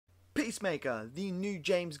Peacemaker, the new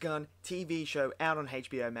James Gunn TV show out on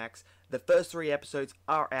HBO Max. The first 3 episodes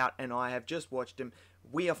are out and I have just watched them.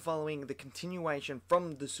 We are following the continuation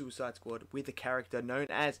from the Suicide Squad with a character known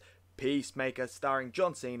as Peacemaker, starring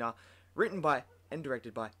John Cena, written by and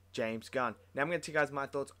directed by James Gunn. Now I'm going to tell you guys my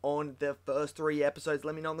thoughts on the first 3 episodes.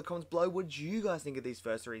 Let me know in the comments below what did you guys think of these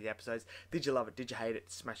first 3 episodes. Did you love it? Did you hate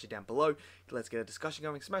it? Smash it down below. Let's get a discussion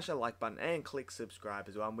going. Smash that like button and click subscribe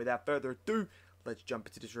as well. And without further ado, let's jump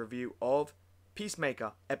into this review of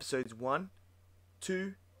Peacemaker episodes 1,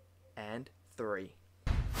 2, and 3.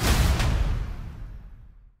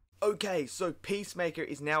 Okay, so Peacemaker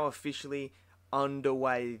is now officially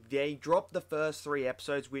underway. They dropped the first 3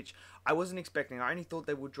 episodes, which I wasn't expecting. I only thought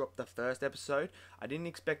they would drop the first episode. I didn't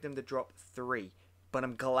expect them to drop 3, but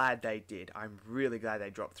I'm glad they did. I'm really glad they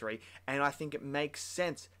dropped 3, and I think it makes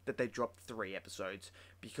sense that they dropped 3 episodes,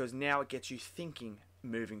 because now it gets you thinking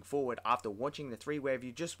moving forward. After watching the 3, where if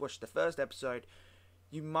you just watched the first episode,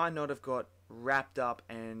 you might not have got wrapped up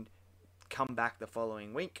and come back the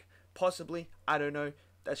following week. Possibly, I don't know.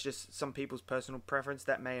 That's just some people's personal preference.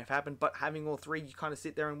 That may have happened, but having all 3, you kind of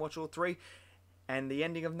sit there and watch all 3, and the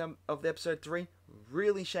ending of the episode 3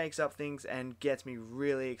 really shakes up things and gets me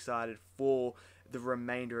really excited for the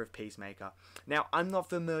remainder of Peacemaker. Now, I'm not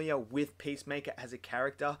familiar with Peacemaker as a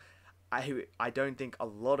character. I don't think a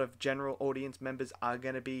lot of general audience members are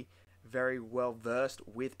going to be very well versed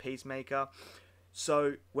with Peacemaker.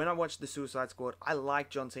 So when I watched the Suicide Squad, I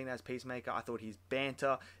liked John Cena as Peacemaker. I thought his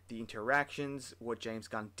banter, the interactions, what James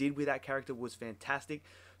Gunn did with that character was fantastic.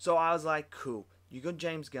 So I was like, cool, you got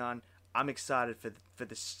James Gunn. I'm excited for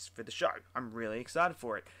the show. I'm really excited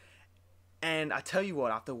for it. And I tell you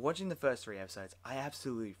what, after watching the first 3 episodes, I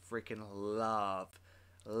absolutely freaking love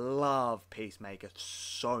Peacemaker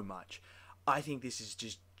so much. I think this is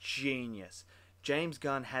just genius. James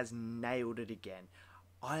Gunn has nailed it again.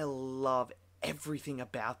 I love everything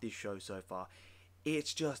about this show so far.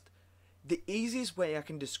 It's just the easiest way I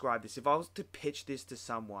can describe this. If I was to pitch this to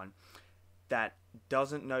someone that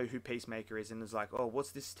doesn't know who Peacemaker is and is like, oh,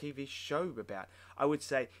 what's this TV show about? I would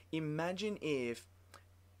say, imagine if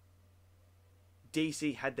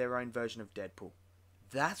DC had their own version of Deadpool.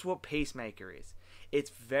 That's what Peacemaker is. It's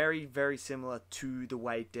very, very similar to the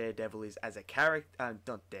way Daredevil is as a character.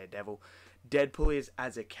 Not Daredevil. Deadpool is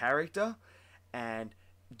as a character. And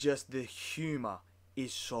just the humor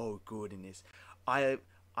is so good in this. I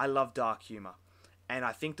love dark humor. And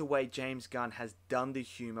I think the way James Gunn has done the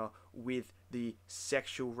humor with the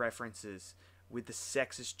sexual references, with the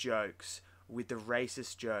sexist jokes, with the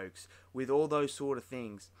racist jokes, with all those sort of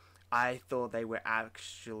things, I thought they were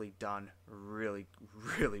actually done really,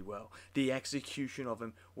 really well. The execution of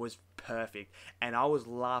them was perfect, and I was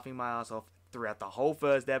laughing my ass off throughout the whole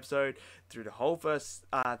first episode, through the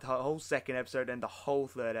whole second episode, and the whole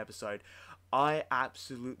 3rd episode. I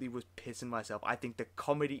absolutely was pissing myself. I think the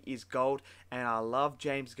comedy is gold, and I love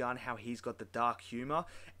James Gunn, how he's got the dark humor,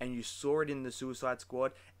 and you saw it in the Suicide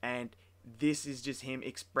Squad, and this is just him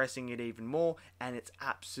expressing it even more, and it's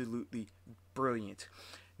absolutely brilliant.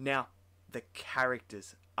 Now, the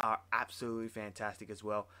characters are absolutely fantastic as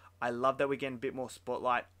well. I love that we're getting a bit more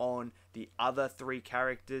spotlight on the other 3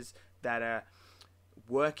 characters that are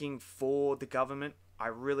working for the government. I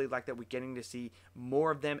really like that we're getting to see more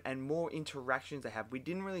of them and more interactions they have. We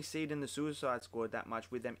didn't really see it in the Suicide Squad that much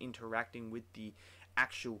with them interacting with the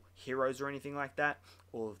actual heroes or anything like that,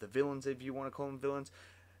 or the villains, if you want to call them villains,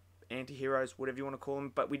 anti-heroes, whatever you want to call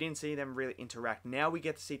them, but we didn't see them really interact. Now we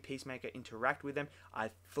get to see Peacemaker interact with them.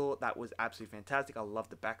 I thought that was absolutely fantastic. I love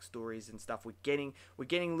the backstories and stuff. We're getting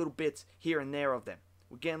little bits here and there of them.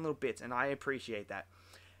 We're getting little bits, and I appreciate that.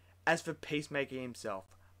 As for Peacemaker himself,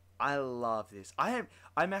 I love this. I'm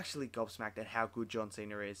actually gobsmacked at how good John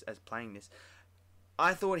Cena is as playing this.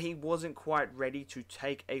 I thought he wasn't quite ready to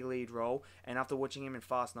take a lead role, and after watching him in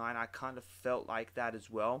Fast 9, I kind of felt like that as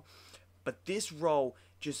well. But this role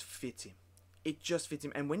just fits him. It just fits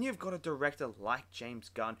him. And when you've got a director like James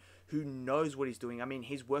Gunn, who knows what he's doing. I mean,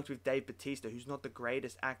 he's worked with Dave Bautista, who's not the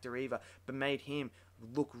greatest actor either, but made him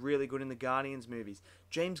look really good in the Guardians movies.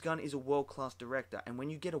 James Gunn is a world-class director. And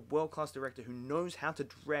when you get a world-class director who knows how to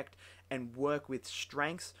direct and work with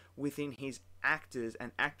strengths within his actors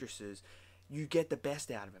and actresses, you get the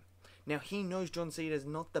best out of him. Now, he knows John Cena is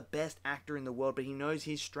not the best actor in the world, but he knows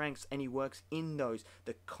his strengths and he works in those.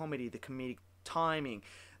 The comedy, the comedic timing.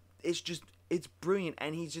 It's brilliant,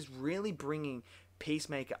 and he's just really bringing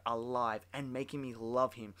Peacemaker alive and making me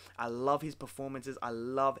love him. I love his performances. I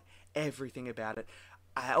love everything about it.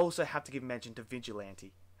 I also have to give mention to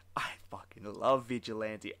Vigilante. I fucking love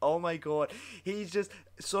Vigilante. Oh my god. He's just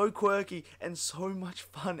so quirky and so much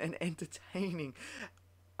fun and entertaining.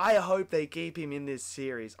 I hope they keep him in this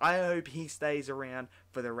series. I hope he stays around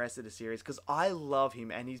for the rest of the series because I love him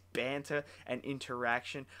and his banter and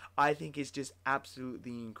interaction. I think is just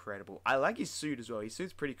absolutely incredible. I like his suit as well. His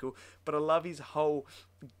suit's pretty cool, but I love his whole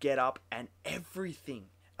get up and everything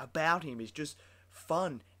about him is just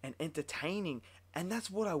fun and entertaining. And that's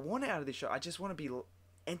what I want out of this show. I just want to be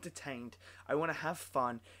entertained. I want to have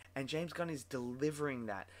fun. And James Gunn is delivering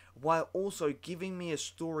that while also giving me a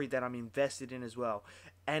story that I'm invested in as well.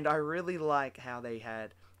 And I really like how they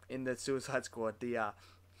had in the Suicide Squad the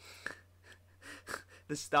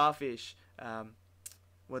Starfish.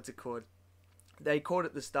 What's it called? They called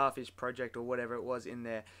it the Starfish Project or whatever it was in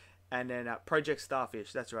there. And then Project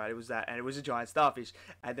Starfish. That's right. It was that, and it was a giant starfish.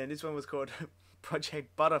 And then this one was called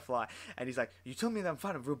Project Butterfly. And he's like, "You told me that I'm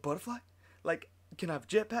fighting a real butterfly? Like, can I have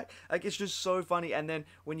jetpack?" Like, it's just so funny. And then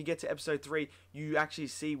when you get to episode 3, you actually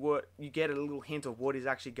see you get a little hint of what is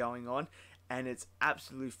actually going on, and it's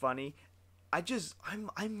absolutely funny.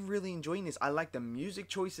 I'm really enjoying this. I like the music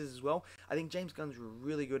choices as well. I think James Gunn's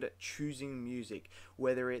really good at choosing music,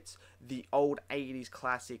 whether it's the old 80s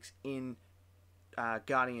classics in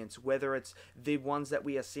Guardians, whether it's the ones that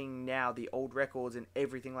we are seeing now, the old records and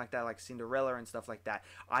everything like that, like Cinderella and stuff like that.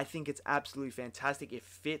 I think it's absolutely fantastic. It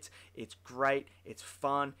fits, it's great, it's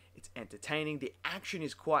fun, it's entertaining. The action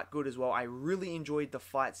is quite good as well. I really enjoyed the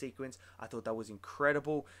fight sequence. I thought that was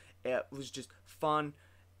incredible. It was just fun.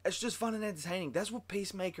 It's just fun and entertaining. That's what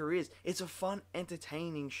Peacemaker is. It's a fun,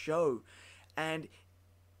 entertaining show. And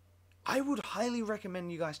I would highly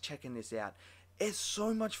recommend you guys checking this out. It's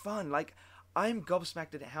so much fun. Like, I'm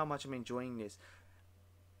gobsmacked at how much I'm enjoying this.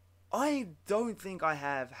 I don't think I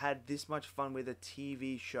have had this much fun with a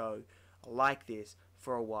TV show like this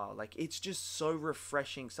for a while. Like, it's just so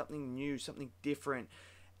refreshing, something new, something different,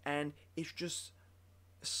 and it's just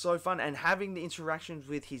so fun. And having the interactions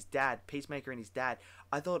with his dad, Peacemaker and his dad,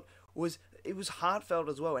 I thought it was heartfelt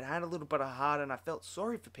as well. It had a little bit of heart, and I felt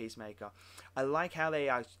sorry for Peacemaker. I like how they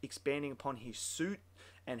are expanding upon his suit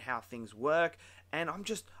and how things work. And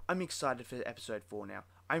I'm excited for episode 4 now.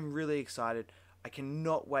 I'm really excited. I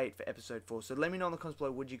cannot wait for episode 4. So let me know in the comments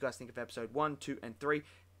below, what do you guys think of episode 1, 2, and 3?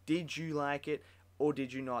 Did you like it or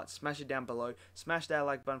did you not? Smash it down below. Smash that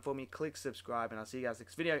like button for me. Click subscribe, and I'll see you guys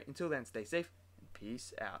next video. Until then, stay safe and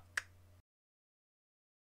peace out.